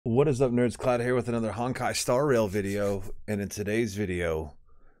What is up, nerds? Cloud here with another Honkai Star Rail video, and in today's video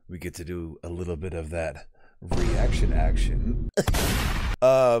we get to do a little bit of that reaction action.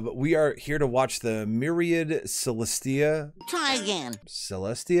 We are here to watch the Myriad Celestia. Try again.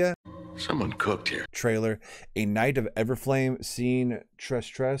 Celestia? Someone cooked here. Trailer. A Night of Everflame scene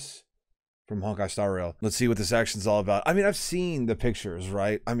Tres from Honkai Star Rail. Let's see what this action's all about. I mean, I've seen the pictures,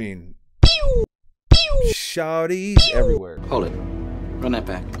 right? I mean, shawties everywhere. Hold it. Run that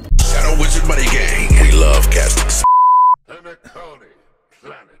back. Shadow Wizard Money Gang. We love casting. Penacony,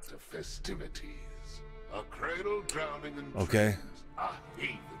 planet of festivities. A cradle drowning in Okay. dreams, a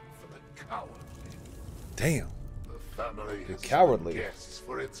haven for the cowardly. Damn. The family The has cowardly. guests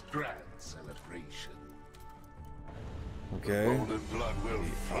for its grand celebration. Okay. Golden blood will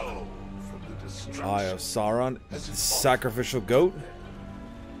flow from the destruction. Eye of Sauron. Sacrificial goat.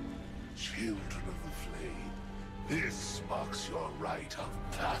 Children of the flame, this marks your rite of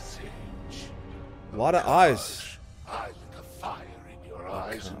passage. A lot of eyes. I lit a fire in your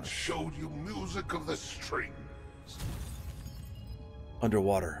eyes and showed you music of the strings.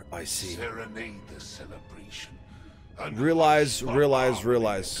 Underwater, I see. Serenade the celebration. And Realize.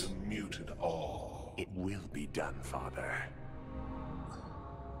 to muted awe. It will be done, Father.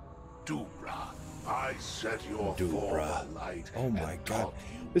 Dubra, I set your Dubra. form alight. Oh my and god. taught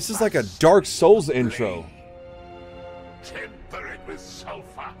you This is like a master Dark Souls intro. Temper it with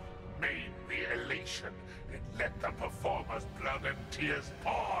sulfur, made the elation, and let the performer's blood and tears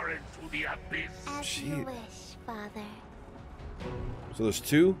pour into the abyss. As you wish, Father. So there's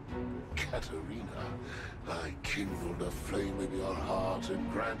two? Katerina, I kindled a flame in your heart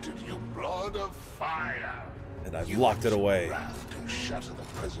and granted you blood of fire. And I've locked it away. Wrath to shatter the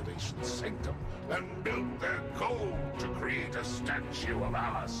preservation sanctum and built their gold to create a statue of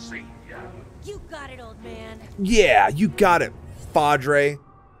our savior. You got it, old man. Yeah, you got it, Padre.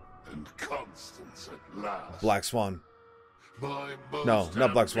 And Constance at last. Black Swan. My most No,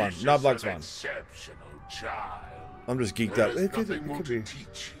 not Black Swan. ambitious Not Black and Swan. Exceptional child. I'm just geeked There out. is It could nothing more be. to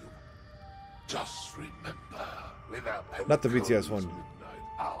teach you. Just remember, without Not the BTS Penacony's one.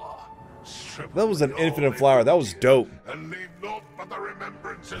 midnight hour, strip That was an away Infinite all Flower. That was images dope. And leave naught but the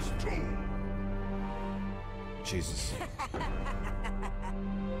remembrances too. Jesus.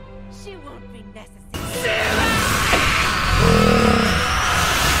 She won't be necessary.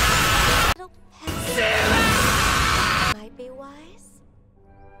 Might be wise.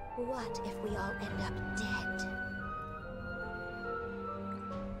 What if we all end up dead?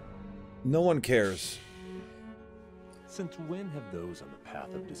 No one cares. Since when have those on the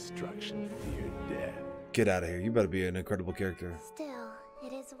path of destruction feared death? Get out of here. You better be an incredible character. Still,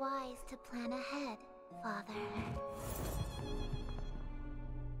 it is wise to plan ahead, Father.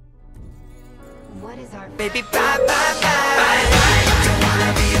 What is our Baby, bye, bye, bye. Don't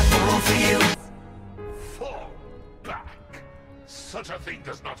wanna be a fool for you. Fall back. Such a thing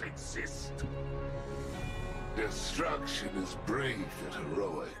does not exist. Destruction is brave and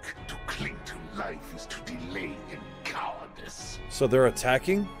heroic. To cling to life is to delay in cowardice. So they're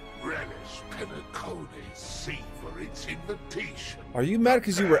attacking? Relish Penacony, savor its invitation. Are you mad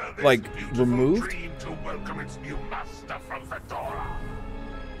because you were, Prepare this like, beautiful removed? dream to welcome its new master from Fedora.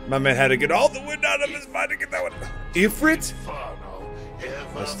 My man had to get all the wind out of his mind to get that one. Ifrit? Inferno,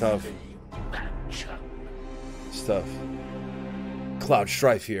 That's tough. ever-famed mansion. Stuff. Cloud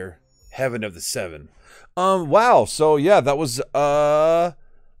Strife here. Heaven of the Seven. Wow. So yeah, that was we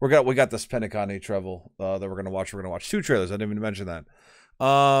got this Penacony travel that we're gonna watch. We're gonna watch two trailers. I didn't even mention that.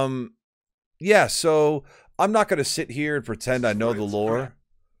 Yeah, so I'm not gonna sit here and pretend I know the lore.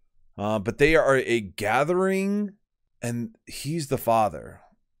 But they are a gathering and he's the father.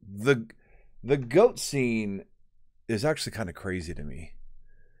 The goat scene is actually kind of crazy to me.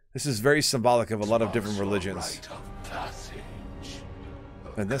 This is very symbolic of a lot of different religions. Rite of passage.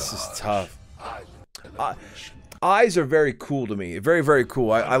 And this is tough. I Eyes are very cool to me. Very, very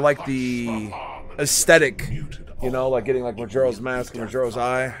cool. I like the aesthetic. You know, like getting like Majora's mask and Majora's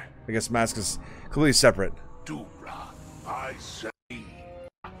eye. I guess mask is completely separate.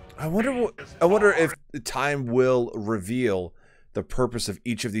 I wonder if time will reveal the purpose of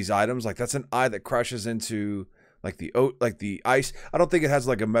each of these items. Like that's an eye that crashes into like the ice. I don't think it has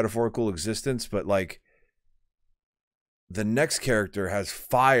like a metaphorical existence, but like the next character has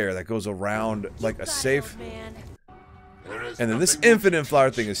fire that goes around like a safe. And then this infinite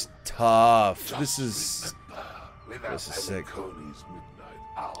flower thing is tough. This is sick.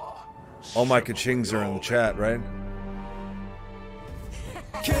 All my kachings are in the chat, right?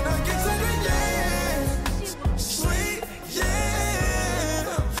 Can I get to the end? Sweet,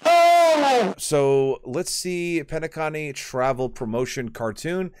 yeah. So let's see. Penacony travel promotion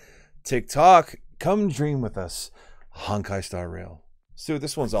cartoon. TikTok. Come dream with us. Honkai Star Rail. See what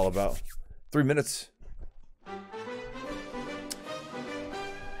this one's all about. 3 minutes.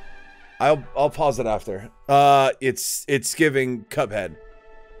 I'll pause it after. It's giving Cuphead,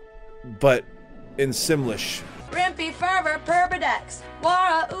 but in Simlish. Rimpy fervor perbidex.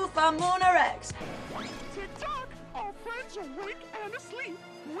 Wara ufa moonarex. TikTok, our friends awake and asleep.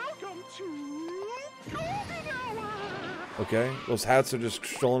 Welcome to Golden Hour. Okay, those hats are just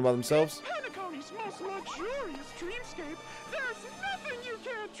strolling by themselves. Penacony's most luxurious dreamscape. There's nothing you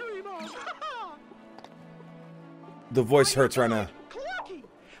can't dream of. The voice hurts right now. Clocky.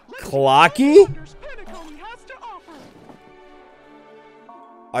 Clocky? Penacony has to offer.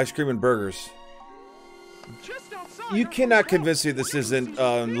 Ice cream and burgers. Just outside You of cannot the convince me this isn't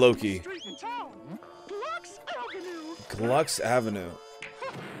Loki. street in town. Glux Avenue. Glux Avenue.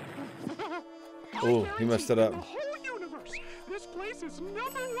 Oh, he messed it up. The whole universe. This place is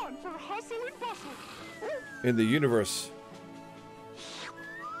 #1 for hustle and bustle. In the universe.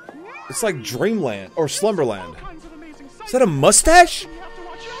 It's like Dreamland or Slumberland. Kinds of amazing Is sights that a mustache? you have to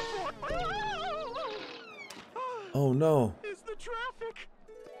watch out for. Oh no. Is the traffic?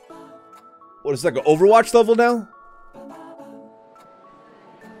 What is that, like an Overwatch level now?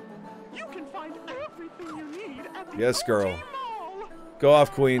 You can find everything you need at the Yes, girl. OG Mall. Go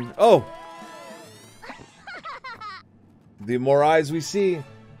off, queen. Oh! The more eyes we see.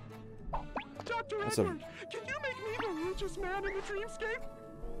 Dr. That's a- Edward, can you make me the richest man in the dreamscape?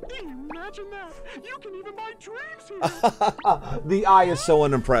 Imagine that. You can even buy dreams here. The eye is so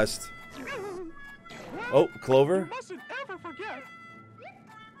unimpressed. Well, Oh, Clover? you mustn't ever forget.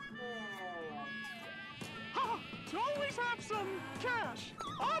 To always have some cash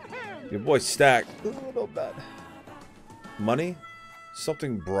on hand. Your boy's stacked. Oh, not bad. Money?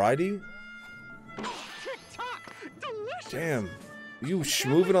 Something bridey? Tick-tock, delicious. Damn. You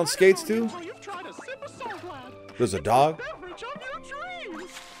schmooving on skates too? Until you've tried a sip of Soul Glad. There's a dog? Beverage of your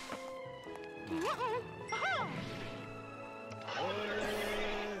dreams. Uh-oh. Aha.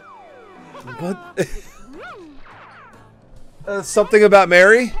 What? Something about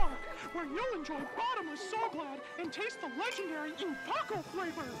Mary? Park, where you'll enjoy bottomless Soul Glad and taste the legendary Paco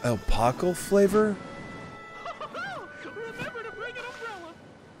flavor. El Paco flavor? Remember to bring an umbrella.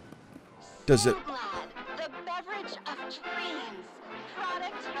 Does it? Glad, the beverage of dreams,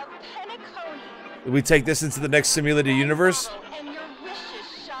 product of Penacony. We take this into the next simulated universe? And your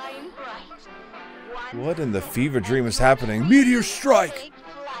wishes shine bright. One What in the fever dream is happening? Meteor strike! take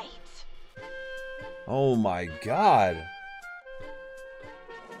flight. Oh my god.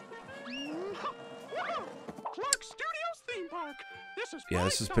 Clark Studios theme park. This is Yeah,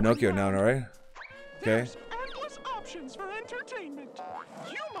 this is five-star Pinocchio now, dining. alright? Okay. There's endless options for entertainment.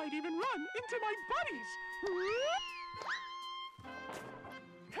 You might even run into my buddies.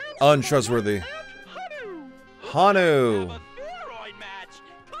 Handsome Untrustworthy. and Hanu. Hanu. Steroid match.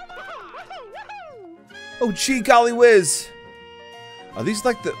 Woohoo! Oh, gee, golly whiz. Are these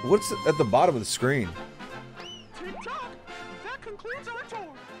like the... What's at the bottom of the screen? Tick-tock. That concludes our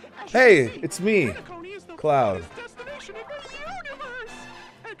tour. As Hey, you can see, it's me, Penacony is the Cloud. finest destination in the universe.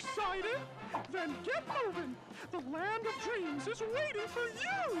 Excited? Then get moving. The land of dreams is waiting for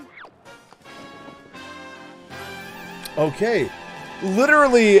you. Okay.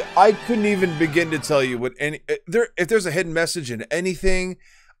 Literally, I couldn't even begin to tell you what any... if there's a hidden message in anything,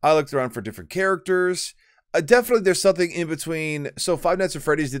 I looked around for different characters. Definitely there's something in between. So Five Nights at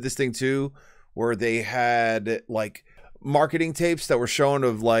Freddy's did this thing too, where they had like marketing tapes that were shown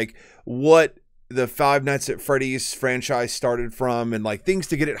of like what the Five Nights at Freddy's franchise started from and like things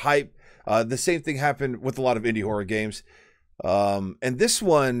to get it hype. The same thing happened with a lot of indie horror games. And this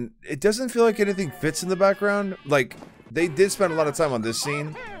one, it doesn't feel like anything fits in the background. Like they did spend a lot of time on this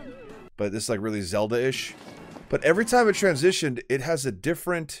scene, but this is like really Zelda-ish. But every time it transitioned, it has a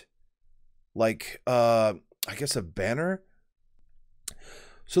different, like, I guess a banner.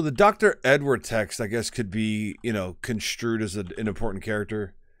 So the Dr. Edward text, I guess, could be, you know, construed as an important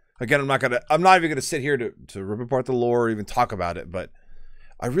character. Again, I'm not even gonna sit here to rip apart the lore or even talk about it, but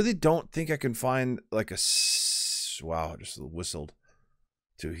I really don't think I can find like wow, just whistled.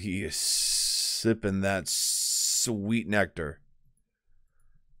 Dude, he is sipping that sweet nectar.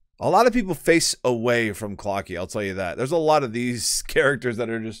 A lot of people face away from Clocky, I'll tell you that. There's a lot of these characters that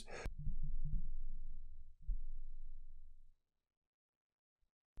are just...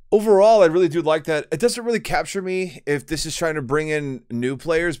 Overall, I really do like that. It doesn't really capture me if this is trying to bring in new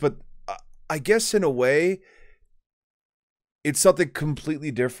players, but I guess in a way, it's something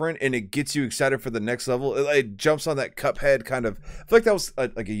completely different, and it gets you excited for the next level. It jumps on that Cuphead kind of. I feel like that was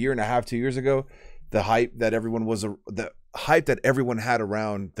like a year and a half, 2 years ago. The hype that everyone had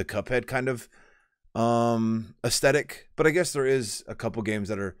around the Cuphead kind of aesthetic. But I guess there is a couple games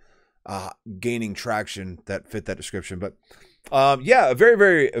that are gaining traction that fit that description. But yeah, very,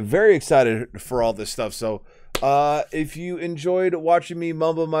 very, very excited for all this stuff. So if you enjoyed watching me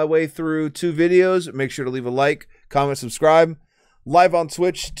mumble my way through 2 videos, make sure to leave a like, comment, subscribe. Live on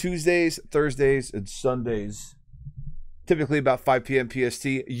Twitch Tuesdays, Thursdays, and Sundays. Typically about 5 p.m. PST.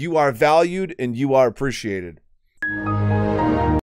 You are valued and you are appreciated.